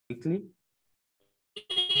quickly.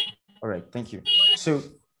 All right, thank you. So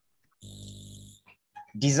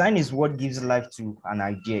design is what gives life to an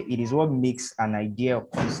idea. It is what makes an idea or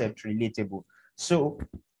concept relatable. So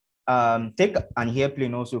take an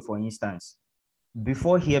airplane also, for instance.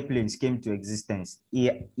 Before airplanes came to existence,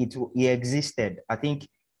 it existed, I think,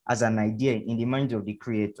 as an idea in the mind of the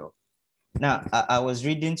creator. Now, I was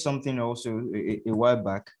reading something also a while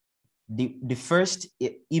back. The first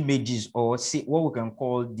images, or see what we can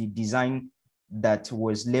call the design that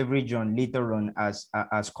was leveraged on later on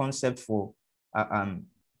as concept for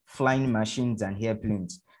flying machines and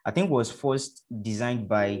airplanes, I think was first designed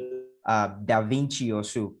by Da Vinci or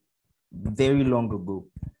so, very long ago.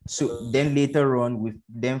 So then later on, we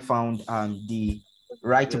then found the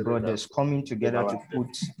Wright brothers coming together to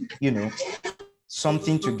put,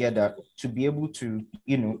 something together to be able to,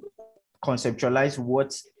 conceptualize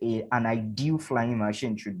what an ideal flying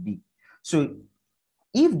machine should be. So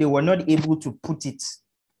if they were not able to put it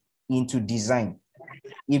into design,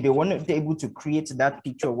 if they were not able to create that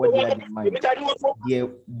picture of what they had in mind,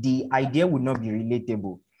 the idea would not be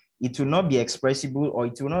relatable. It will not be expressible, or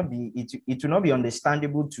it will not be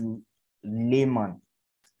understandable to layman.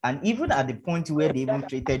 And even at the point where they even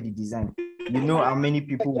created the design, how many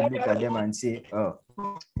people will look at them and say, oh,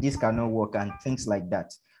 this cannot work, and things like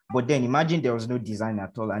that. But then imagine there was no design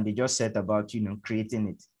at all and they just set about, creating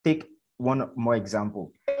it. Take one more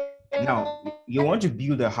example. Now, you want to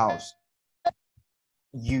build a house.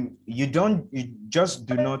 You just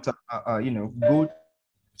do not, go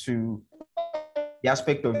to the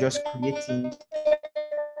aspect of just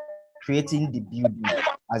creating the building,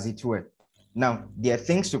 as it were. Now, there are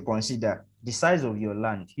things to consider: the size of your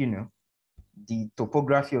land, the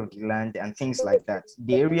topography of the land and things like that,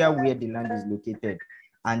 the area where the land is located,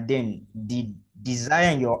 and then the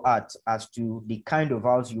desire in your heart as to the kind of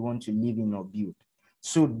house you want to live in or build.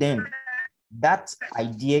 So then that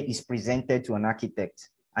idea is presented to an architect,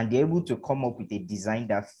 and they're able to come up with a design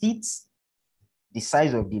that fits the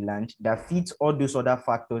size of the land, that fits all those other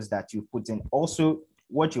factors that you put in. Also,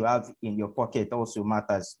 what you have in your pocket also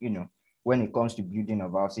matters, when it comes to building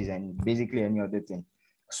of houses and basically any other thing.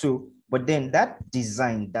 So, but then that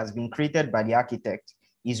design that's been created by the architect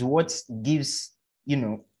is what gives,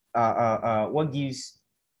 what gives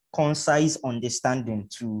concise understanding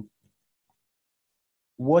to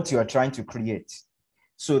what you are trying to create.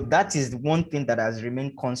 So that is one thing that has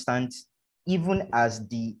remained constant, even as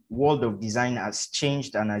the world of design has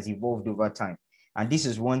changed and has evolved over time. And this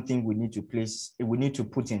is one thing we need to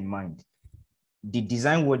put in mind. The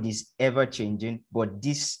design world is ever changing, but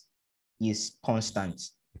this is constant.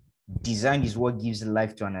 Design is what gives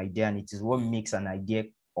life to an idea, and it is what makes an idea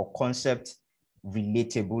or concept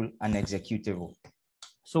relatable and executable.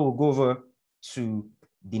 So we'll go over to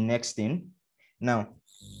the next thing. Now,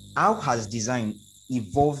 how has design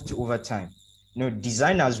evolved over time?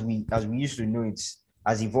 Design as we used to know it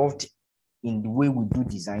has evolved in the way we do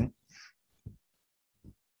design.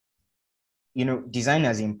 Design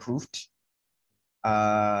has improved.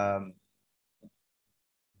 The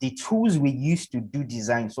tools we use to do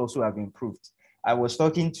designs also have improved. I was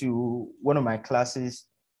talking to one of my classes,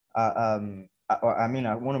 one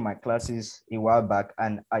of my classes a while back,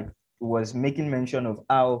 and I was making mention of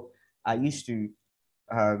how I used to,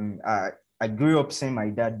 I grew up seeing my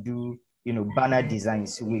dad do, banner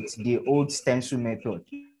designs with the old stencil method,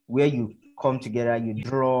 where you come together, you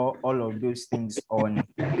draw all of those things on,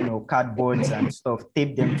 cardboards and stuff,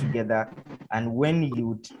 tape them together. And when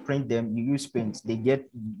you print them, you use paint. They get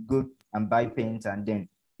good and buy paint, and then,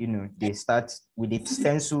 they start with the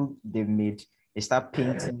stencil they've made, they start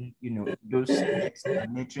painting, those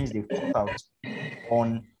letterings they've cut out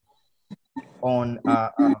on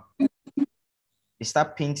they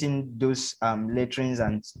start painting those letterings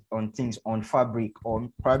and on things on fabric, or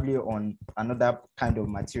probably on another kind of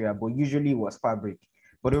material, but usually it was fabric.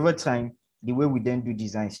 But over time, the way we then do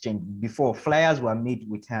designs changed. Before, flyers were made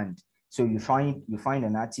with hand. So you find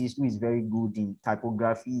an artist who is very good in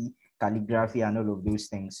typography, calligraphy, and all of those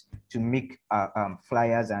things to make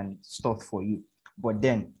flyers and stuff for you. But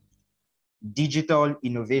then digital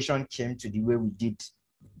innovation came to the way we did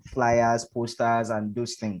flyers, posters, and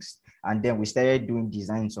those things. And then we started doing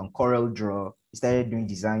designs on CorelDRAW. We started doing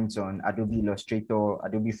designs on Adobe Illustrator,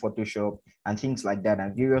 Adobe Photoshop, and things like that,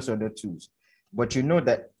 and various other tools. But you know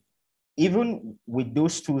that even with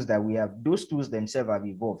those tools that we have, those tools themselves have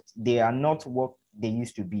evolved. They are not what they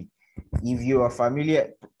used to be. If you are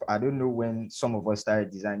familiar, I don't know when some of us started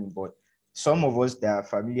designing, but some of us that are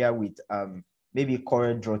familiar with maybe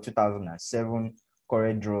CorelDRAW 2007,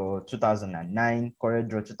 CorelDRAW 2009,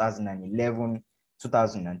 CorelDRAW 2011,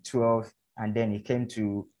 2012, and then it came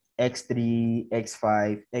to X3,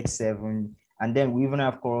 X5, X7, and then we even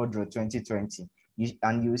have CorelDRAW 2020.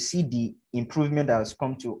 And you see the improvement that has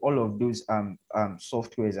come to all of those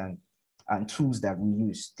softwares and tools that we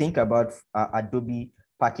use. Think about Adobe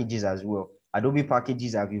packages as well. Adobe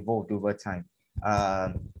packages have evolved over time.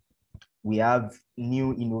 We have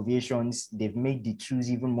new innovations. They've made the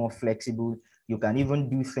tools even more flexible. You can even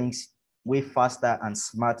do things way faster and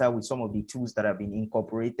smarter with some of the tools that have been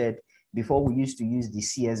incorporated. Before, we used to use the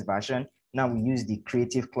CS version. Now we use the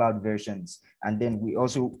Creative Cloud versions. And then we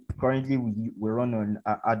also currently we run on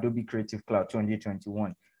Adobe Creative Cloud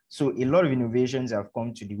 2021. So a lot of innovations have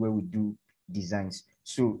come to the way we do designs.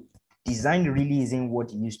 So design really isn't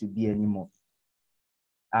what it used to be anymore.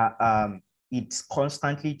 It's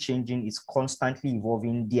constantly changing, it's constantly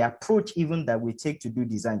evolving. The approach even that we take to do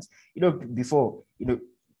designs, before,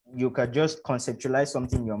 you can just conceptualize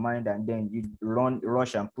something in your mind and then you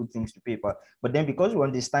rush and put things to paper. But then because we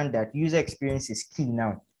understand that user experience is key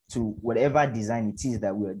now to whatever design it is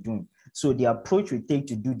that we're doing. So the approach we take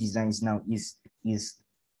to do designs now is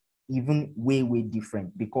even way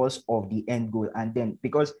different because of the end goal. And then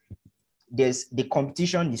because the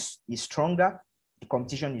competition is stronger. The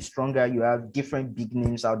competition is stronger. You have different big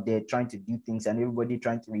names out there trying to do things and everybody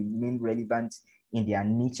trying to remain relevant in their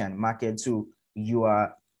niche and market. So you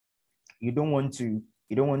don't want to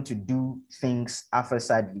do things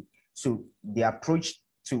haphazardly. So the approach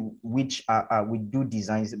to which we do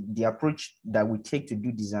designs, the approach that we take to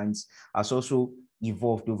do designs has also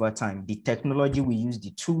evolved over time. The technology we use,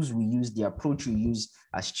 the tools we use, the approach we use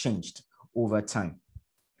has changed over time.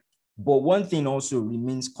 But one thing also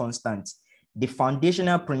remains constant. The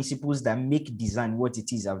foundational principles that make design what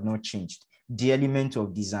it is have not changed. The element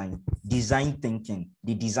of design thinking,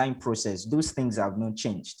 the design process, those things have not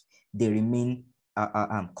changed. They remain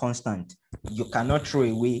constant. You cannot throw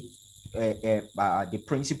away the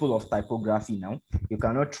principle of typography now. You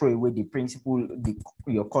cannot throw away the principle,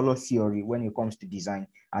 your color theory when it comes to design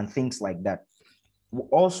and things like that.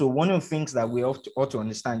 Also, one of the things that we ought to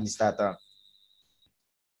understand is that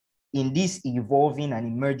in this evolving and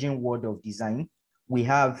emerging world of design, we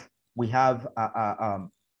have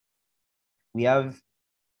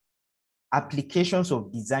applications of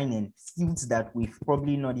design in fields that we've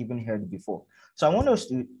probably not even heard before. So I want us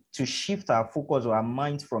to shift our focus or our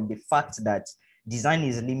mind from the fact that design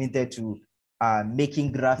is limited to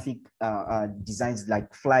making graphic designs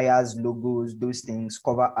like flyers, logos, those things,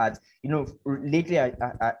 cover art. Lately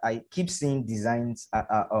I keep seeing designs,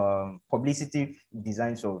 publicity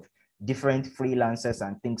designs of different freelancers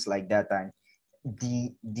and things like that. And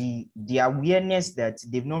the awareness that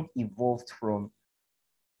they've not evolved from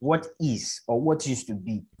what is or what used to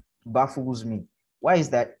be baffles me. Why is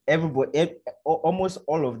that? Almost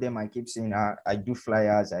all of them, I keep saying, I do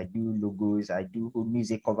flyers, I do logos, I do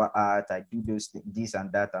music cover art, I do this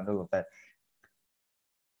and that and all of that.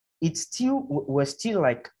 We're still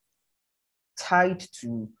like tied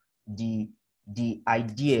to the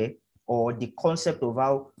idea or the concept of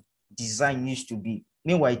how design used to be.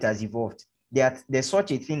 Meanwhile, it has evolved. There's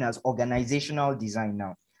such a thing as organizational design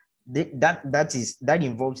now. That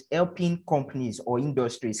involves helping companies or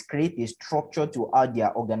industries create a structure to how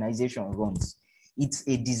their organization runs. It's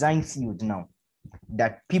a design field now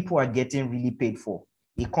that people are getting really paid for.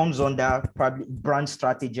 It comes under probably brand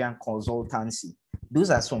strategy and consultancy.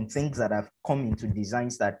 Those are some things that have come into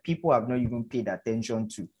designs that people have not even paid attention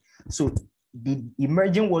to. So the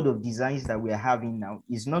emerging world of designs that we are having now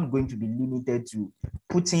is not going to be limited to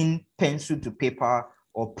putting pencil to paper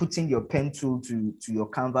or putting your pen tool to your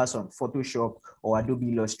canvas on Photoshop or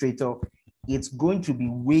Adobe Illustrator. It's going to be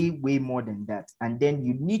way more than that. And then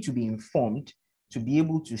you need to be informed to be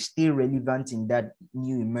able to stay relevant in that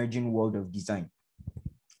new emerging world of design.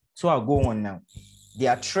 So I'll go on now.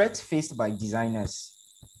 There are threats faced by designers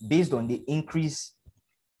based on the increased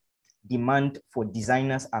demand for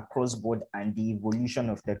designers across board and the evolution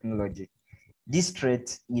of technology. This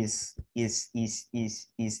threat is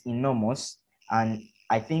enormous, and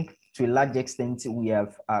I think to a large extent we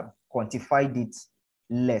have quantified it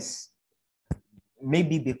less,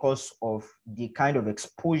 maybe because of the kind of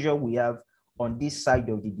exposure we have on this side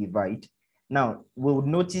of the divide. Now, we'll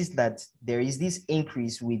notice that there is this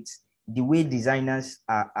increase with the way designers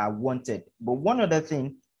are wanted. But one other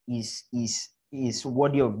thing is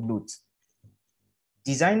worthy of note.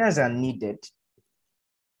 Designers are needed,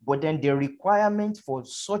 but then the requirement for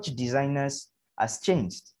such designers has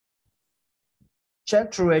changed.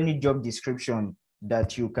 Check through any job description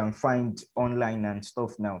that you can find online and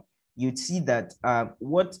stuff now. You'd see that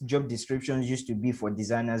what job descriptions used to be for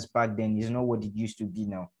designers back then is not what it used to be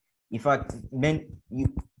now. In fact,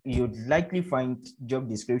 you'd likely find job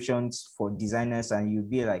descriptions for designers and you'll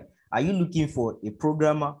be like, are you looking for a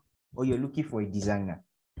programmer or you're looking for a designer?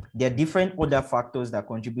 There are different other factors that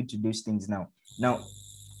contribute to those things now. Now,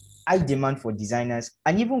 high demand for designers,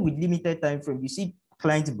 and even with limited time frame, you see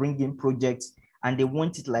clients bring in projects and they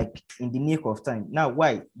want it like in the nick of time. Now,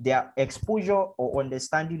 why? Their exposure or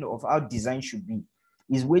understanding of how design should be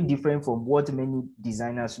is way different from what many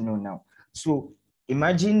designers know now. So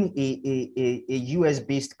imagine a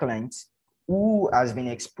US-based client who has been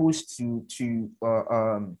exposed to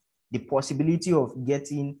the possibility of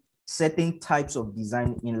getting certain types of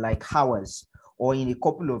design in like hours or in a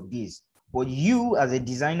couple of days. But you as a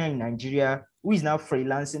designer in Nigeria who is now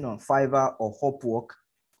freelancing on Fiverr or Upwork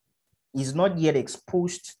is not yet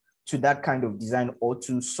exposed to that kind of design or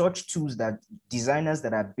to such tools that designers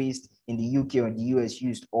that are based in the UK or the US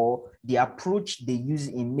used, or the approach they use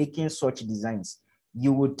in making such designs,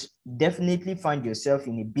 you would definitely find yourself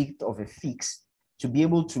in a bit of a fix to be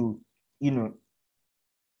able to, you know,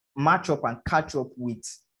 match up and catch up with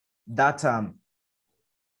that,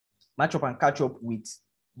 match up and catch up with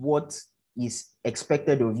what is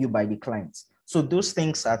expected of you by the client. So those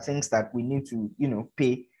things are things that we need to, you know,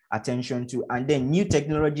 pay attention to. And then new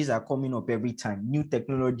technologies are coming up every time. New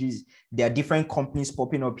technologies, there are different companies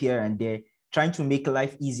popping up here and there, trying to make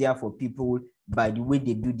life easier for people by the way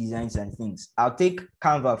they do designs and things. I'll take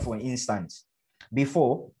Canva for instance.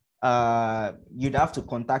 Before, you'd have to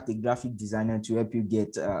contact a graphic designer to help you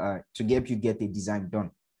get a design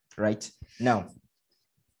done, right? Now,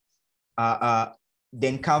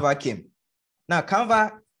 then Canva came. Now,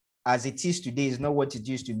 Canva, as it is today, is not what it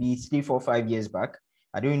used to be 3, 4, 5 years back.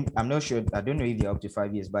 I'm not sure. I don't know if they're up to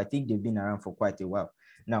 5 years, but I think they've been around for quite a while.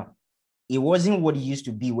 Now, it wasn't what it used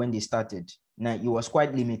to be when they started. Now, it was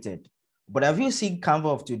quite limited. But have you seen Canva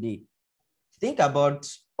of today? Think about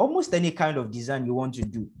almost any kind of design you want to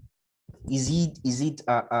do. Is it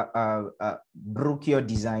a brochure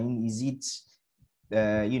design? Is it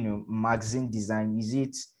magazine design? Is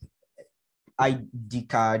it ID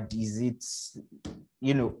card? Is it,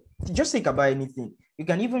 just think about anything. You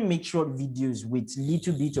can even make short videos with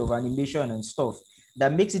little bit of animation and stuff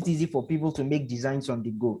that makes it easy for people to make designs on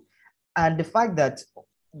the go. And the fact that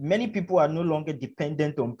many people are no longer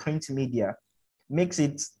dependent on print media makes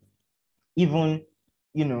it even,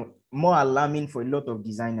 more alarming for a lot of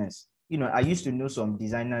designers. I used to know some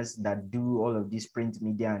designers that do all of this print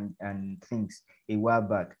media and things a while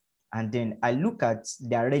back. And then I look at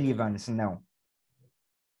their relevance now.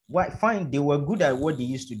 Fine, they were good at what they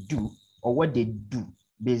used to do or what they do,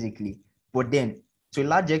 basically. But then, to a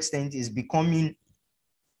large extent, they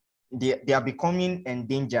are becoming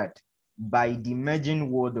endangered by the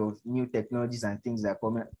emerging world of new technologies and things that are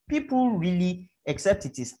coming. People really, except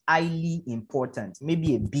it is highly important,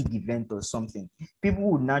 maybe a big event or something,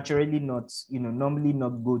 people would naturally not, normally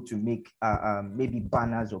not go to make maybe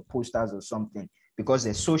banners or posters or something, because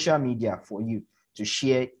there's social media for you to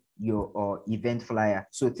share your event flyer.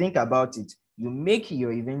 So think about it. You make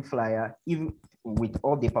your event flyer, even with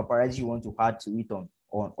all the paparazzi you want to add to it on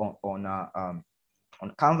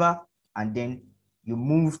Canva, and then you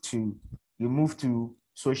move to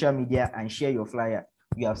social media and share your flyer.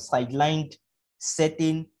 You have sidelined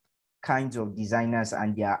certain kinds of designers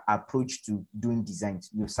and their approach to doing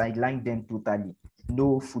designs. You sidelined them totally.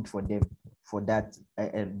 No food for them for that.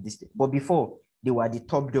 But before, they were the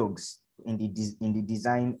top dogs in the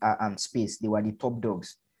design space. They were the top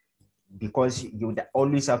dogs because you would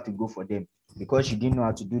always have to go for them because you didn't know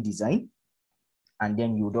how to do design, and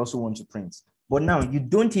then you would also want to print. But now you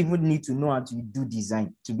don't even need to know how to do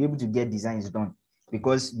design to be able to get designs done,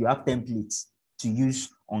 because you have templates to use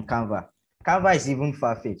on Canva. Canva is even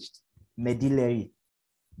far-fetched. Medillery.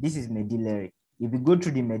 This is Medillery. If you go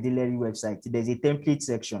through the Medillery website, there's a template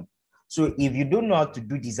section. So if you don't know how to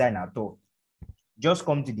do design at all, just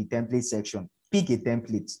come to the template section, pick a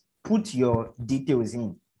template, put your details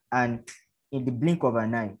in, and in the blink of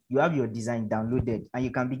an eye, you have your design downloaded and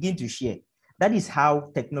you can begin to share. That is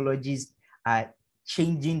how technologies are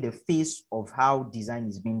changing the face of how design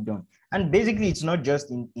is being done. And basically, it's not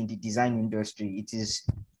just in the design industry, it is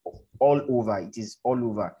all over. It is all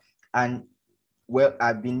over. And well,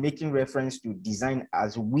 I've been making reference to design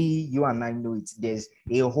as you and I know it. There's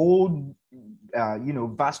a whole,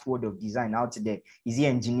 vast world of design out there. Is it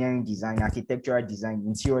engineering design, architectural design,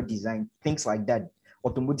 interior design, things like that,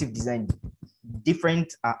 automotive design,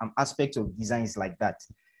 different aspects of designs like that.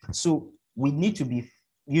 So we need to be,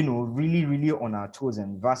 really, really on our toes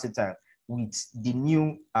and versatile with the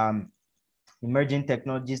new emerging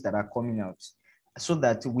technologies that are coming out, so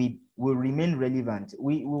that we will remain relevant.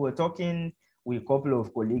 We were talking with a couple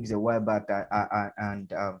of colleagues a while back,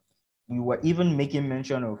 and we were even making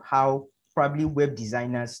mention of how probably web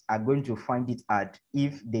designers are going to find it hard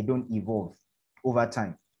if they don't evolve over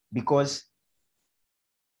time, because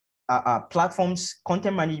platforms,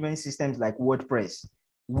 content management systems like WordPress,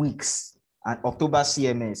 Wix, and October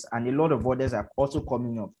CMS, and a lot of others are also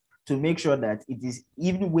coming up to make sure that it is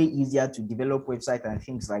even way easier to develop websites and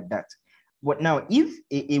things like that. But now, if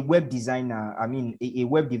a web designer, I mean, a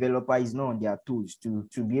web developer is not on their toes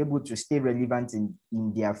to be able to stay relevant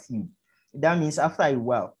in their field, that means after a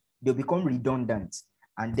while, they'll become redundant.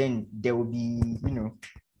 And then there will be,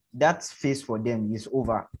 that phase for them is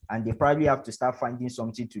over, and they probably have to start finding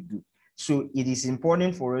something to do. So it is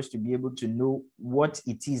important for us to be able to know what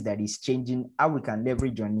it is that is changing, how we can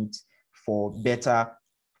leverage on it for better,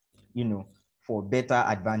 for better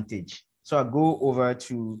advantage. So I'll go over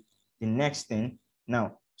to the next thing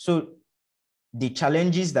now. So the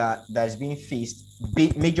challenges that's being faced,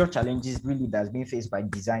 major challenges really that's being faced by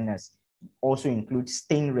designers also include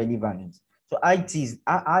staying relevant. So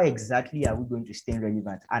how exactly are we going to stay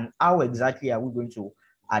relevant, and how exactly are we going to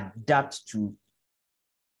adapt to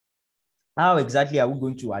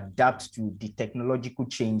the technological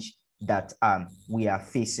change that we are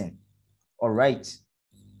facing? All right.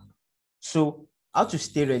 So how to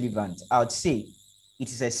stay relevant? I would say it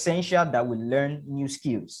is essential that we learn new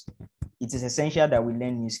skills. There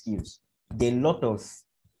are a lot of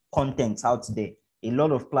content out there, a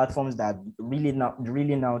lot of platforms that really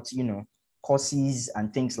now, courses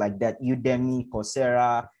and things like that. Udemy,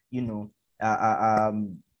 Coursera,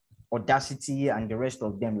 Audacity, and the rest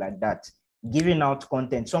of them like that, giving out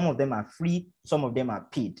content. Some of them are free, some of them are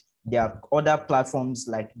paid. There are other platforms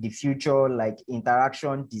like The Future, like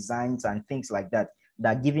Interaction Designs and things like that,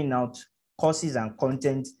 that are giving out courses and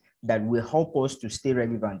content that will help us to stay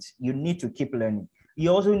relevant. You need to keep learning. You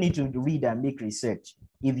also need to read and make research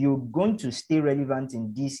if you're going to stay relevant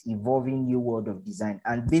in this evolving new world of design,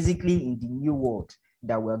 and basically in the new world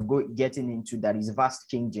that we're getting into that is vast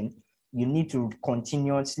changing. You need to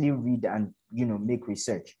continuously read and make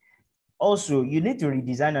research. Also, you need to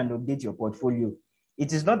redesign and update your portfolio.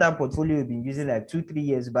 It is not that portfolio you've been using like 2-3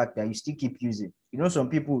 years back that you still keep using. Some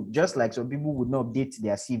people, just like some people would not update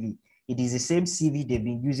their CV, it is the same CV they've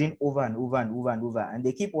been using over and over and over and over, and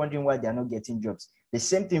they keep wondering why they're not getting jobs. The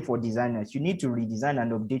same thing for designers. You need to redesign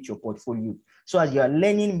and update your portfolio. So as you are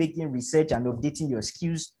learning, making research, and updating your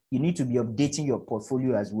skills, you need to be updating your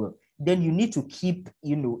portfolio as well. Then you need to keep,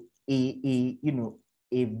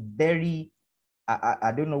 a very,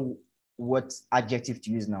 I don't know what adjective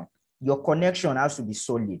to use now. Your connection has to be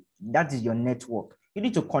solid. That is your network. You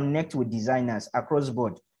need to connect with designers across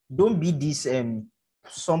board. Don't be this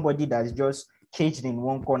somebody that's just caged in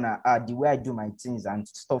one corner, the way I do my things and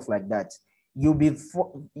stuff like that. You'll be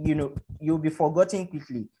forgotten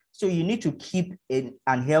quickly. So you need to keep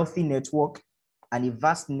an healthy network and a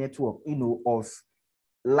vast network, of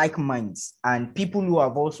like minds and people who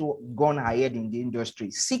have also gone ahead in the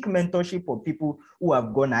industry. Seek mentorship for people who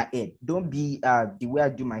have gone ahead. Don't be the way I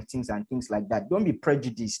do my things and things like that. Don't be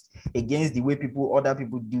prejudiced against the way other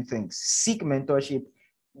people do things. Seek mentorship,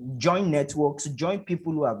 join networks, join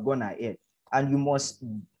people who have gone ahead, and you must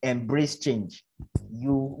embrace change.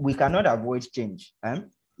 We cannot avoid change.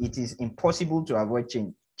 It is impossible to avoid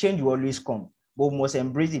change. Change will always come, but we must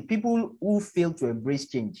embrace it. People who fail to embrace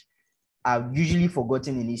change are usually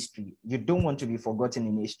forgotten in history. You don't want to be forgotten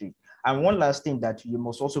in history. And one last thing that you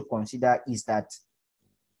must also consider is that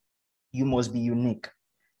you must be unique.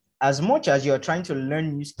 As much as you're trying to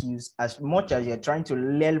learn new skills, as much as you're trying to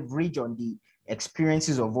leverage on the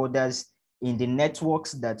experiences of others in the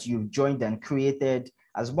networks that you've joined and created,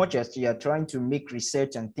 as much as you're trying to make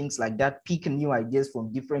research and things like that, pick new ideas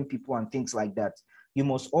from different people and things like that, you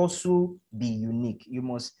must also be unique. You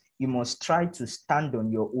must try to stand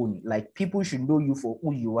on your own. Like, people should know you for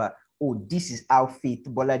who you are. Oh, this is how Faith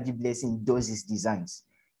Bolaji-Blessing does his designs,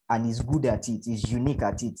 and he's good at it. He's unique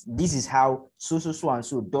at it. This is how so and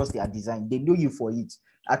so does their design. They know you for it.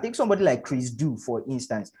 I think somebody like Chris Du, for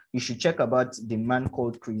instance, you should check about the man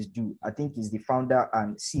called Chris Du. I think he's the founder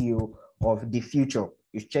and CEO of The Future.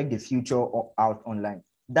 You check The Future out online.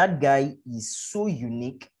 That guy is so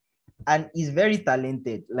unique and he's very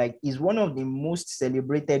talented. Like, he's one of the most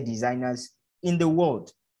celebrated designers in the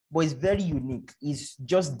world, but he's very unique. He's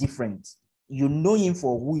just different. You know him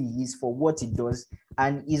for who he is, for what he does,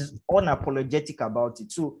 and he's unapologetic about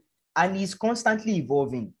it. So, and he's constantly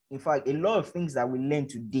evolving. In fact, a lot of things that we learn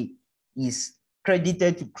today is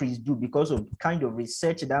credited to Chris Du because of the kind of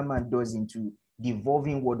research that man does into the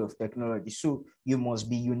evolving world of technology. So you must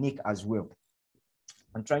be unique as well.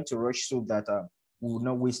 I'm trying to rush so that we will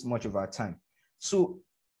not waste much of our time. So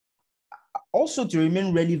also to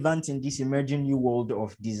remain relevant in this emerging new world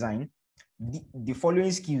of design, the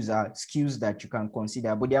following skills are skills that you can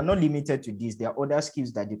consider, but they are not limited to this. There are other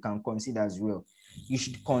skills that you can consider as well. You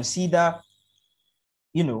should consider,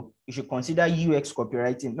 you should consider UX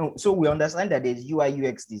copywriting. No, so we understand that there's UI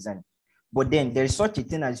UX design, but then there's such a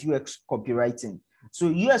thing as UX copywriting. So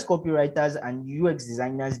UX copywriters and UX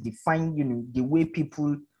designers define, the way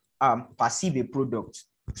people perceive a product.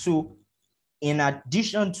 So in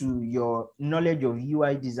addition to your knowledge of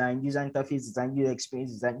UI design, user interface design, user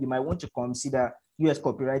experience design, you might want to consider UX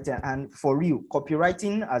copywriting. And for real,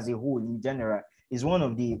 copywriting as a whole in general is one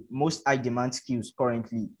of the most high demand skills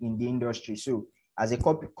currently in the industry. So as a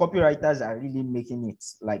copywriters are really making it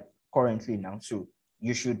like currently now. So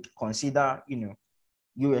you should consider,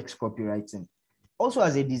 UX copywriting. Also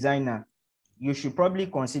as a designer, you should probably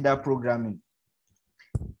consider programming,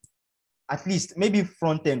 at least maybe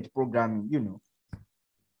front-end programming.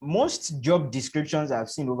 Most job descriptions I've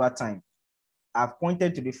seen over time have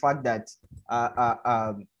pointed to the fact that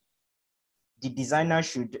the designer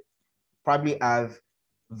should probably have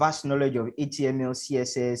vast knowledge of HTML,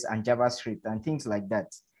 CSS, and JavaScript and things like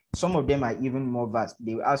that. Some of them are even more vast.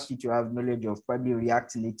 They will ask you to have knowledge of probably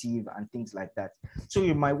React Native and things like that. So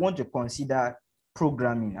you might want to consider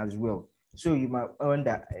programming as well. So you might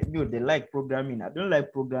wonder, they like programming. I don't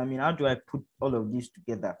like programming. How do I put all of this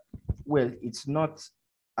together? Well, it's not,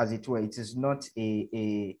 as it were, it is not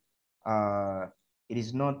it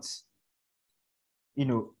is not,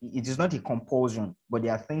 it is not a compulsion, but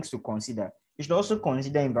there are things to consider. You should also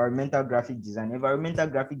consider environmental graphic design. Environmental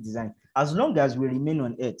graphic design, as long as we remain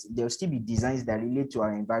on Earth, there will still be designs that relate to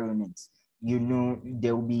our environment.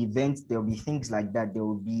 There will be events, there will be things like that. There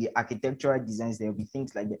will be architectural designs, there will be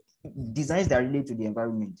things like that. Designs that relate to the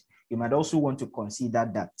environment. You might also want to consider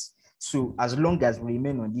that. So as long as we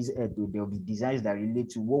remain on this Earth, there will be designs that relate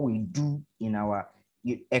to what we do in our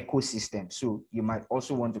ecosystem. So you might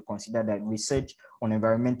also want to consider that research on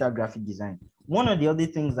environmental graphic design. One of the other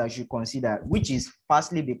things that you should consider, which is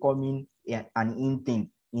fastly becoming an in thing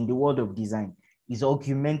in the world of design, is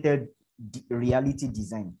augmented reality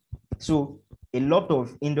design. So a lot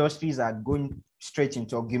of industries are going straight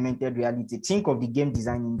into augmented reality. Think of the game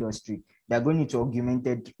design industry. They're going into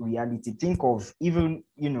augmented reality. Think of even,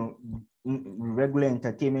 regular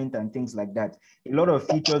entertainment and things like that. A lot of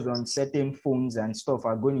features on certain phones and stuff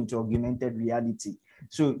are going into augmented reality.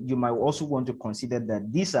 So you might also want to consider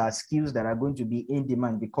that these are skills that are going to be in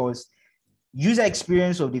demand, because user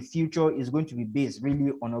experience of the future is going to be based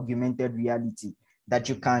really on augmented reality, that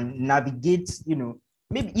you can navigate,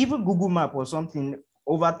 maybe even Google Map or something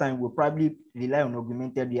over time will probably rely on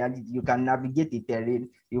augmented reality. You can navigate the terrain,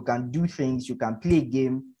 you can do things, you can play a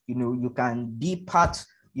game, you can be part,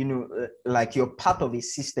 like you're part of a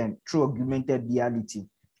system through augmented reality.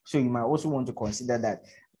 So you might also want to consider that.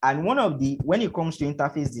 And when it comes to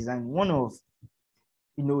interface design, one of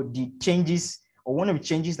the changes, or one of the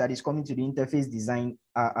changes that is coming to the interface design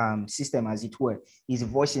system, as it were, is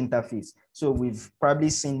voice interface. So we've probably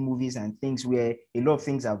seen movies and things where a lot of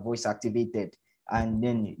things are voice activated, and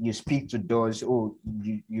then you speak to doors, or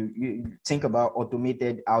you think about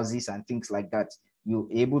automated houses and things like that. You're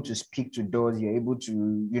able to speak to doors, you're able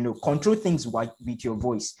to, control things with your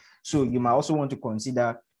voice. So you might also want to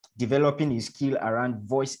consider developing a skill around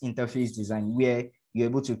voice interface design, where you're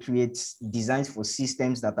able to create designs for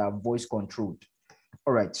systems that are voice controlled.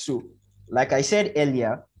 All right, so like I said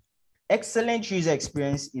earlier, excellent user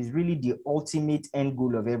experience is really the ultimate end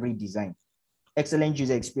goal of every design. Excellent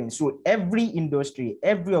user experience. So every industry,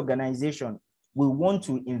 every organization will want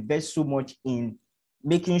to invest so much in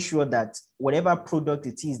making sure that whatever product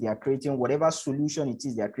it is they are creating, whatever solution it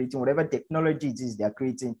is they are creating, whatever technology it is they are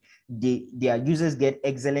creating, their users get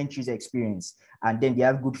excellent user experience, and then they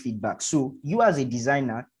have good feedback. So you as a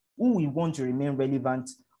designer who will want to remain relevant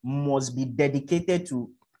must be dedicated to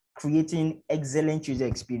creating excellent user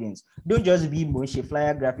experience. Don't just be Moshe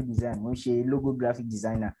flyer graphic design, Moshe logo graphic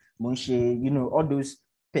designer, Moshe, all those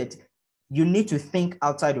pet. You need to think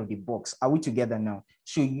outside of the box. Are we together now?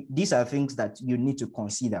 So these are things that you need to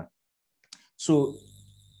consider. So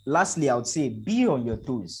lastly, I would say be on your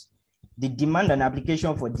toes. The demand and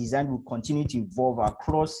application for design will continue to evolve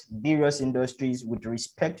across various industries with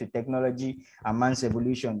respect to technology and man's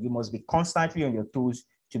evolution. You must be constantly on your toes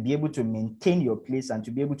to be able to maintain your place and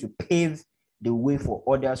to be able to pave the way for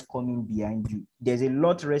others coming behind you. There's a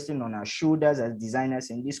lot resting on our shoulders as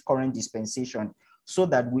designers in this current dispensation, so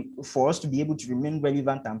that for us to be able to remain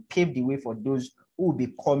relevant and pave the way for those who will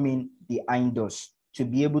be coming behind us to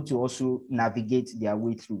be able to also navigate their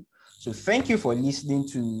way through. So thank you for listening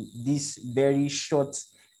to this very short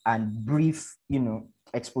and brief,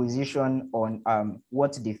 exposition on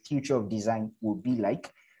what the future of design will be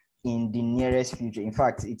like in the nearest future. In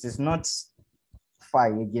fact, it is not far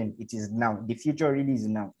again, it is now. The future really is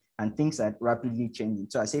now, and things are rapidly changing.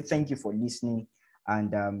 So I say thank you for listening,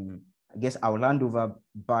 and I guess I'll hand over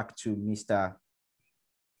back to Mr.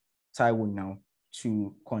 Taiwo now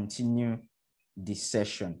to continue the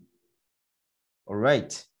session. All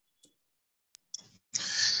right.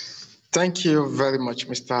 Thank you very much,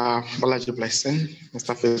 Mr. Bolaji-Blessing,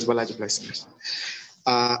 Mr. Phil Bolaji-Blessing.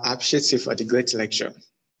 I appreciate you for the great lecture.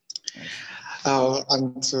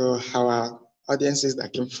 And to our audiences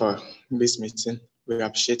that came for this meeting, we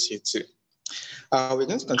appreciate you too. We're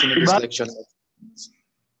going to continue this lecture.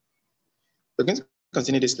 We're going to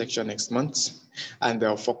continue this lecture next month.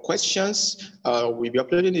 And for questions, we'll be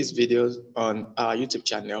uploading these videos on our YouTube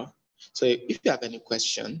channel. So if you have any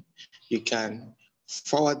question, you can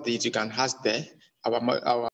forward it, you can ask there. Our